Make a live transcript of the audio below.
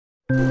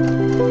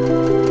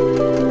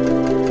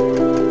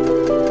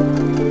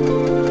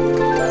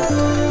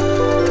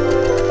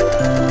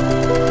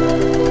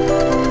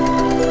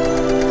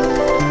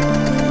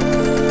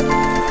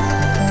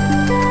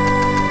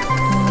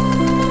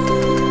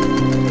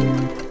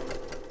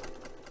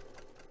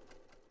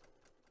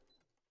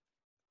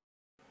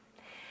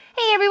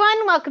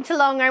Welcome to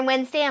Long Arm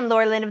Wednesday. I'm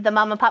Laura Lynn of the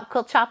Mom and Pop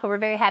Quilt Shop, and we're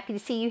very happy to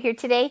see you here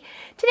today.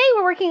 Today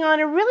we're working on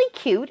a really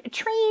cute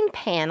train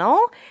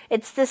panel.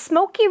 It's the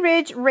Smoky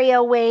Ridge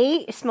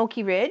Railway,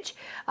 Smoky Ridge,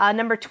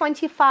 number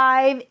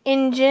 25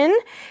 engine,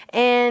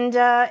 and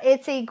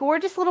it's a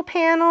gorgeous little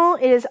panel.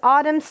 It is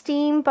Autumn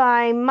Steam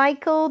by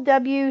Michael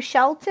W.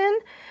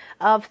 Shelton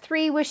of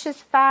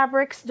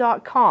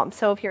 3wishesfabrics.com.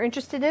 So if you're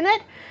interested in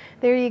it,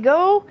 there you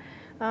go.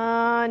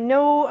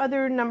 No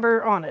other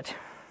number on it,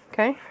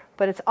 okay?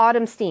 But it's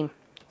Autumn Steam.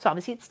 So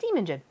obviously it's steam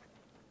engine.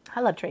 I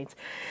love trains.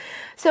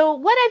 So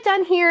what I've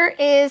done here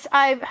is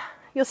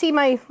you'll see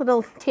my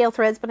little tail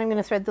threads, but I'm going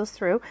to thread those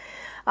through.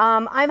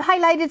 I've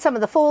highlighted some of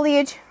the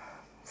foliage,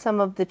 some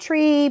of the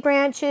tree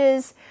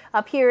branches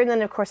up here, and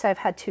then of course I've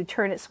had to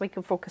turn it so I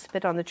can focus a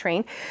bit on the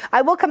train.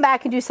 I will come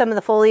back and do some of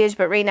the foliage,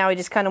 but right now I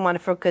just kind of want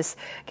to focus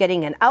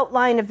getting an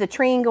outline of the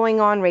train going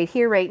on right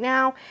here, right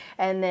now.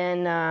 And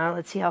then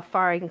let's see how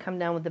far I can come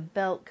down with the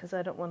belt, because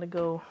I don't want to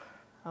go...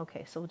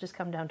 Okay, so we'll just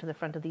come down to the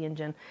front of the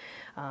engine,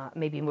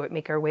 maybe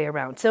make our way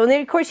around. So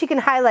then, of course, you can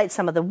highlight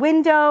some of the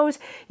windows.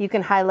 You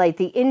can highlight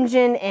the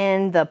engine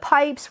and the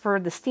pipes for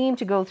the steam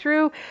to go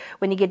through.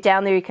 When you get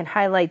down there, you can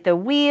highlight the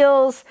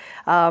wheels.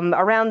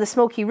 Around the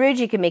Smoky Ridge,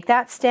 you can make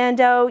that stand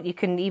out. You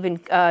can even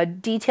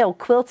detail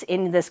quilt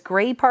in this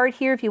gray part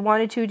here if you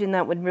wanted to, and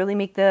that would really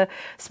make the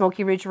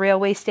Smoky Ridge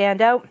Railway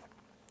stand out.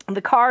 The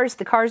cars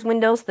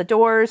windows, the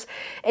doors,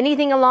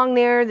 anything along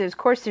there. There's, of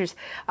course, there's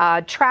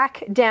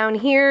track down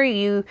here.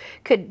 You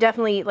could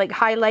definitely like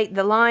highlight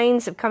the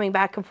lines of coming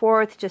back and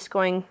forth, just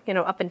going, you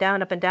know, up and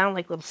down,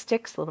 like little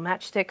sticks, little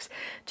matchsticks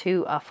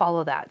to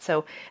follow that.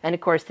 So, and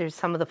of course, there's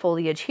some of the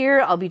foliage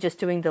here. I'll be just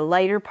doing the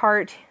lighter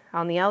part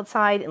on the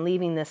outside and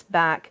leaving this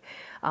back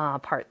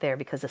part there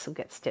because this will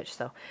get stitched.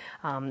 So,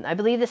 I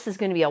believe this is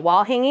going to be a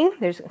wall hanging.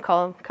 There's a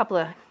couple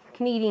of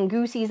Canadian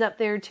goosies up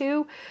there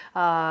too.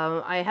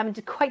 I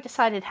haven't quite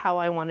decided how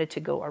I wanted to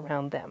go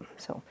around them.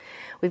 So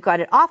we've got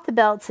it off the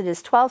belts. It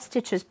is 12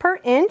 stitches per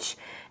inch,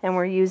 and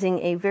we're using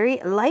a very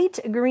light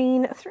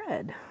green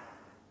thread.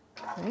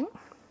 Okay.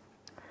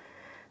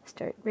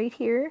 Start right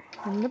here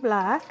in the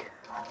black.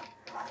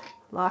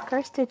 Lock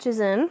our stitches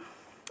in.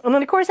 And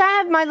then, of course, I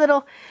have my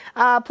little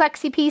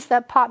plexi piece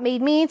that Pop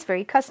made me. It's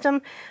very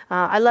custom.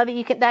 I love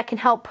it. That can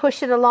help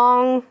push it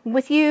along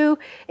with you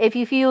if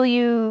you feel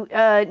you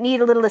need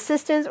a little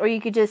assistance, or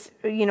you could just,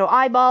 you know,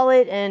 eyeball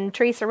it and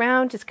trace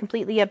around. It's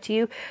completely up to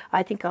you.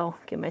 I think I'll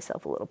give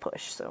myself a little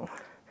push. So,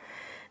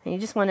 and you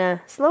just want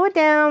to slow it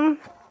down.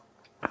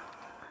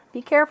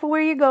 Be careful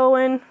where you're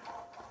going.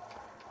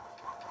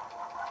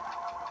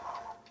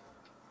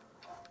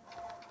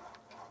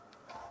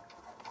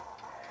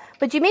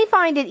 But you may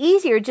find it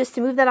easier just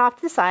to move that off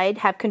to the side,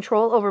 have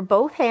control over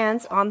both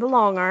hands on the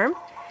long arm,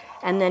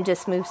 and then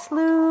just move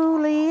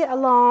slowly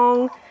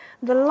along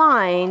the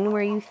line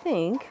where you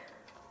think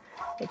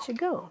it should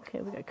go. Okay,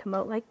 we're going to come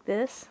out like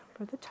this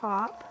for the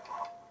top.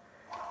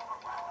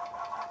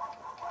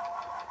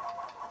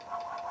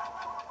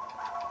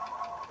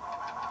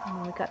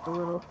 And we got the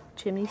little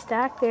chimney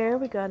stack there.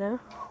 We got to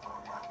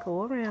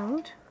go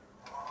around.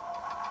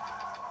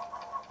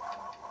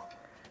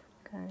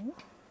 Okay.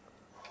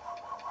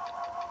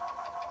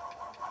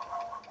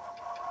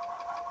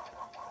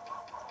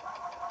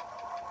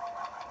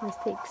 This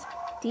takes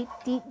deep,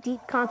 deep, deep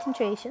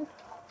concentration.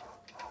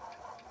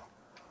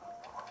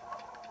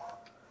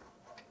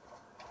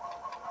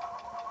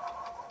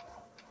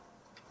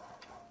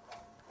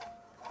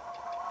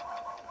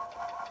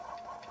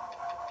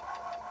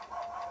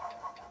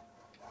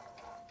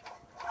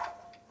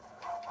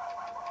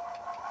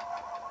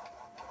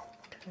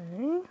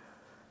 Okay.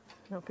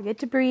 Don't forget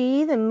to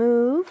breathe and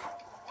move.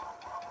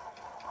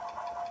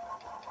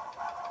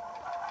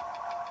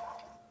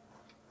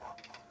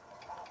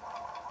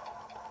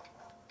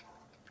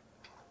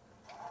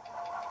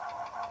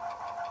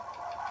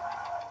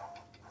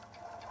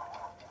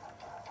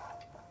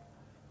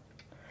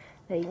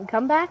 Now you can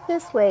come back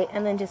this way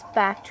and then just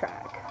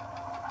backtrack.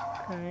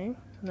 Okay, and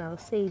that'll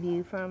save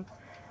you from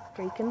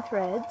breaking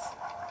threads.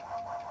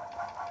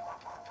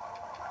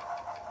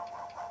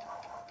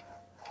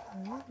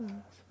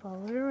 Just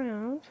follow it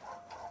around.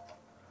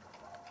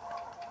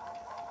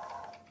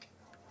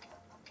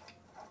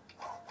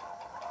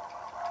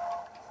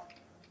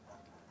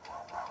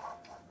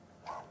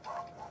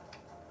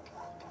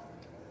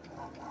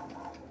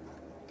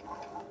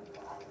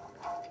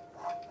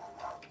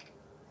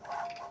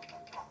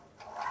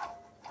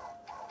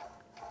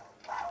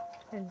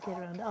 And get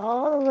around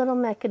all the little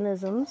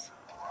mechanisms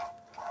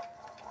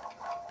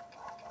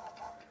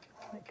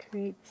that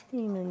create the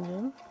steam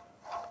engine.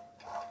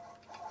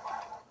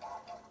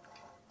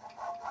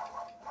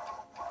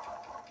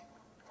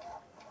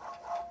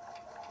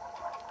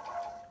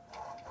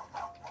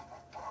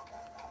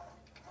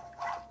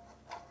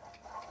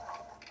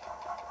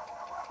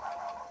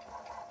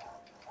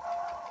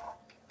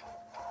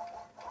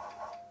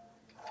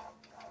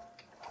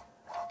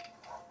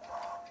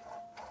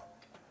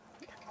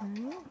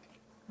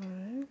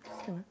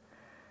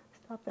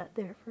 stop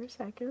that there for a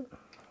second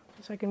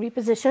so I can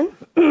reposition.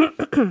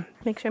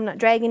 Make sure I'm not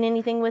dragging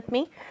anything with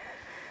me.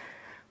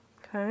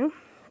 Okay.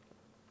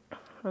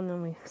 And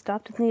then we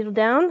stop the needle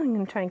down. I'm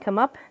going to try and come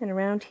up and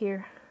around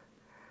here.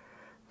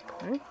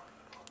 Okay. And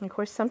of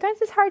course, sometimes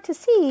it's hard to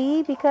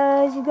see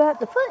because you got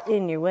the foot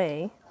in your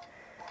way.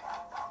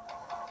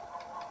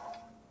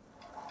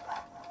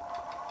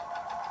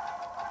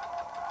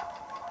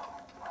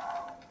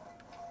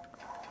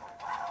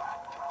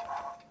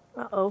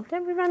 Uh-oh,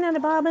 did we run out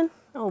of bobbin?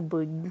 Oh,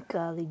 good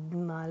golly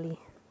molly.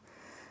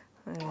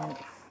 All right.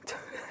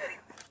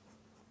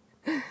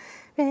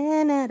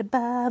 Ran out of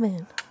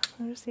bobbin.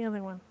 Where's the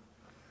other one?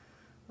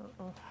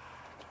 Uh-oh.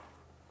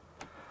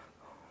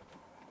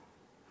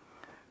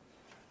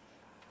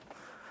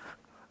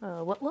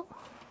 What?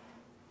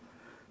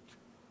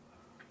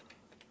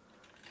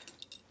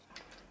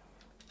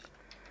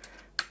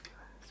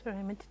 Sorry,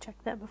 I meant to check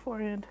that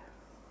beforehand.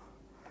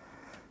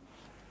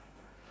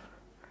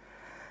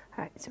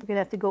 All right, so we're gonna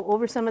have to go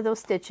over some of those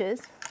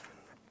stitches.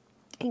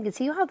 You can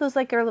see how those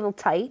like are a little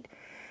tight.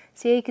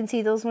 See how you can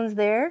see those ones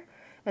there,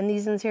 and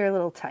these ones here are a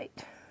little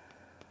tight.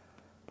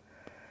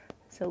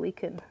 So we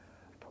can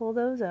pull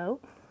those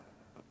out.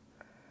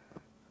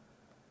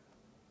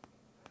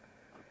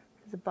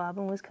 The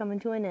bobbin was coming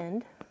to an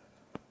end.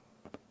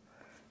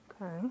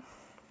 Okay.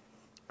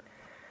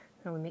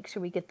 Now we make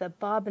sure we get the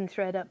bobbin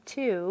thread up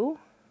too.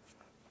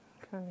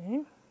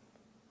 Okay.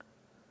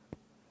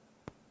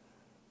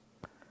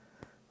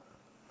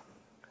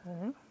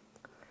 Okay.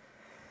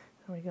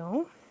 There we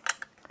go.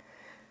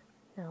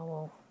 Now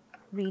we'll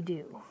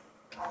redo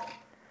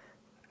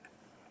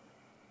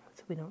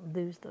so we don't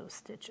lose those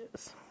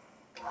stitches.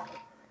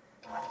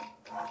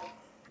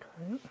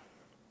 Okay.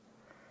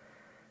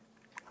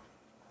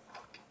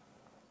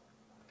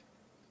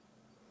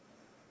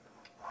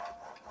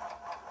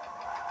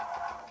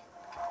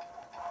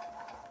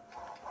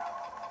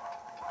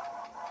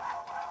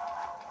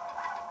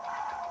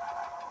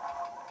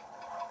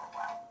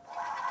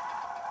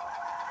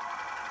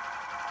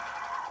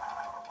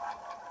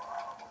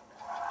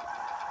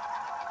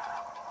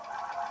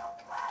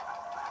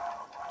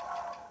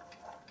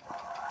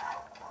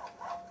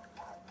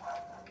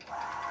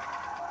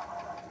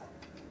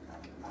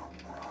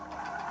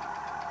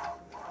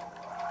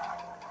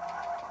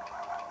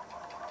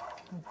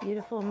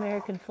 Beautiful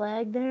American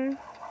flag there.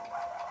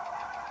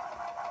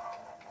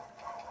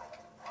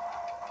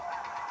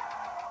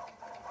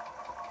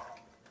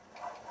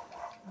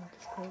 I'll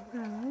just go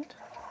around.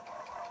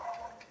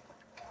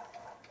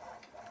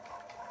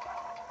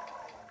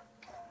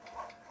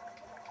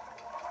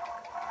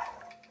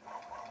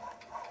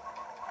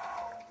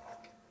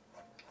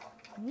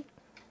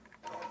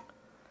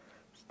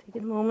 Just take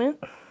a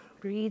moment,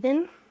 breathe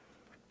in.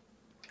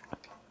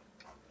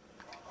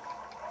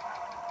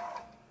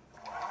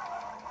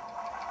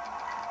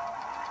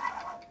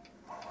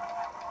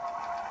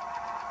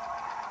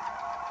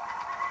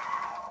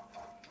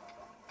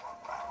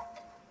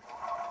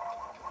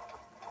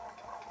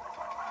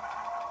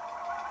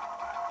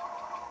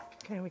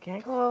 Okay, we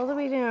can't go all the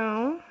way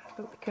down,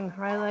 but we can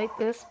highlight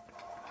this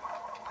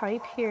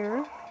pipe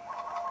here.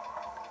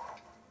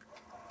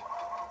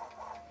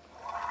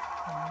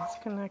 And this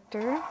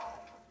connector.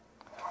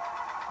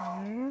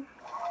 There.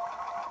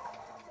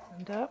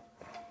 And up.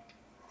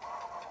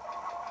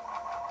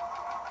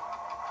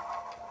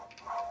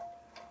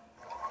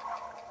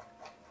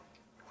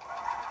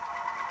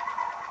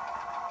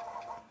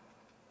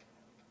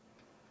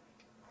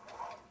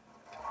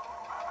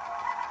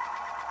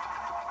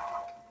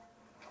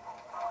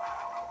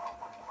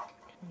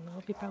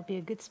 Probably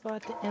a good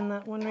spot to end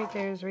that one right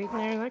there, is right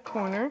there in that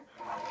corner.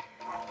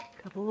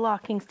 A couple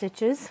locking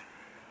stitches.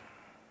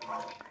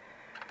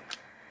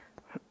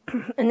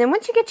 And then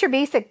once you get your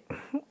basic,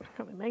 oh,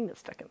 my magnet's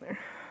stuck in there.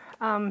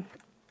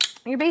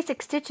 Your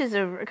basic stitches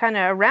are kind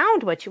of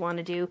around what you want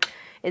to do.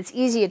 It's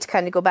easier to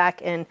kind of go back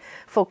and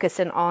focus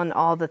in on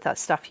all the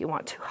stuff you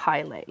want to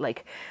highlight,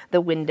 like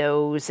the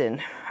windows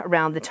and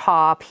around the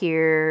top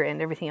here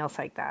and everything else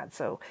like that.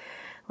 So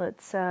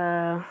let's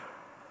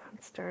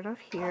start off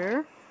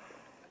here.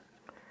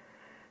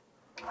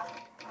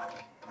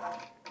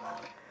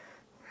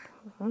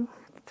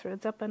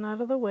 Threads up and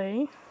out of the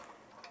way.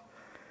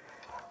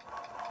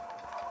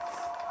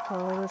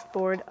 Follow this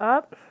board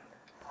up.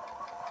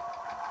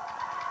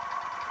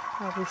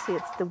 Obviously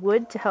it's the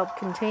wood to help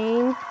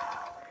contain,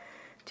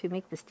 to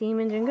make the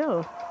steam engine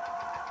go.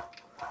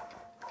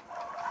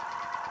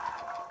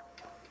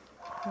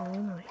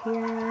 And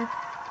here.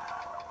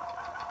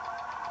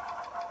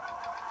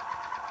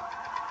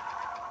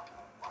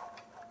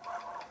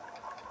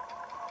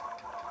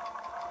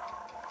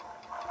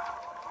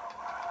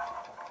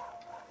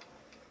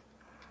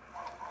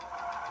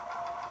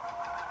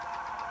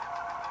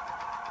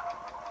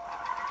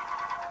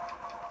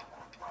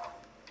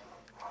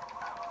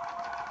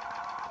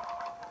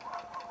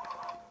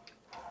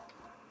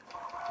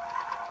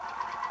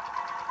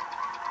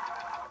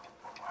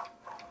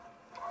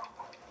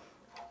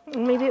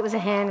 Maybe it was a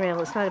handrail,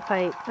 it's not a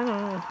pipe. I don't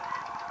know.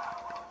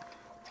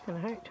 It's kind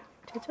of hard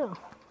to tell.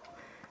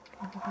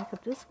 Go back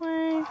up this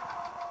way.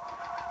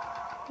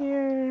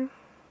 Here.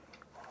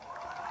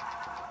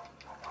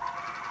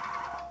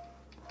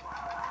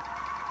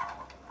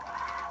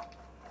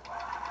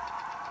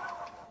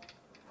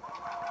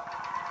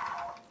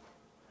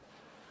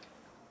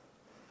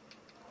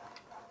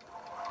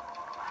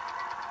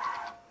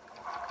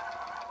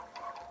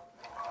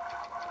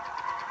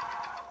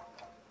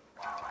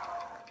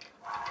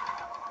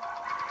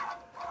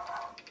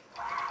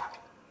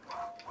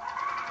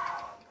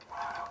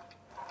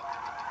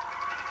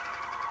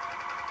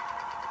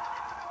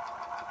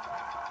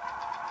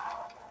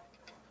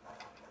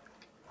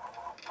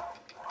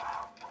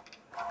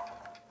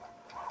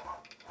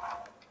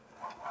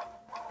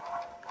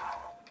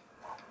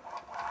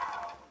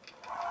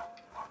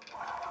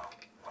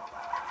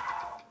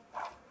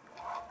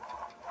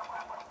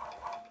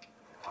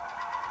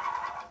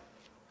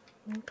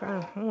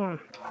 Okay, hold on.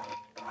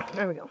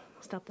 There we go.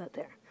 Stop that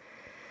there.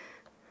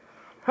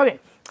 Okay,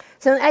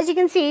 so as you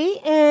can see,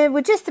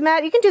 with just a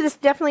mat, you can do this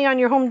definitely on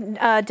your home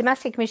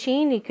domestic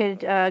machine. You could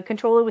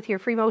control it with your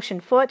free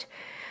motion foot.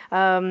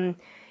 Even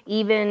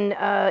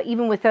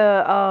with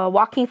a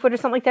walking foot or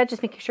something like that,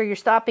 just making sure you're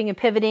stopping and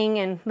pivoting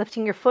and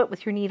lifting your foot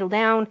with your needle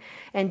down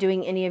and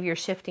doing any of your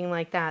shifting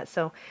like that.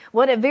 So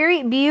what a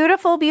very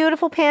beautiful,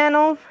 beautiful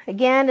panel.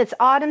 Again, it's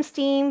Autumn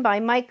Steam by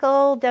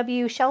Michael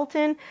W.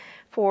 Shelton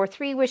for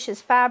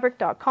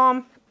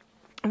 3wishesfabric.com.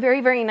 Very,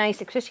 very nice,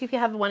 especially if you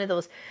have one of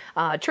those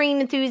train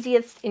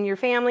enthusiasts in your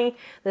family.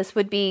 This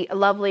would be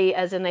lovely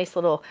as a nice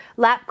little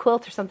lap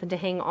quilt or something to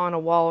hang on a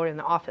wall or in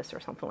the office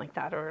or something like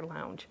that, or a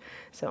lounge.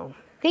 So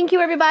thank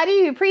you,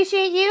 everybody. We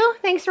appreciate you.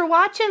 Thanks for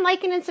watching,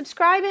 liking, and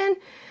subscribing.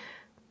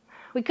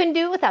 We couldn't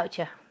do it without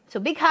you. So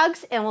big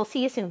hugs, and we'll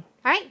see you soon.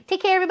 All right,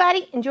 take care,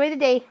 everybody. Enjoy the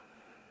day.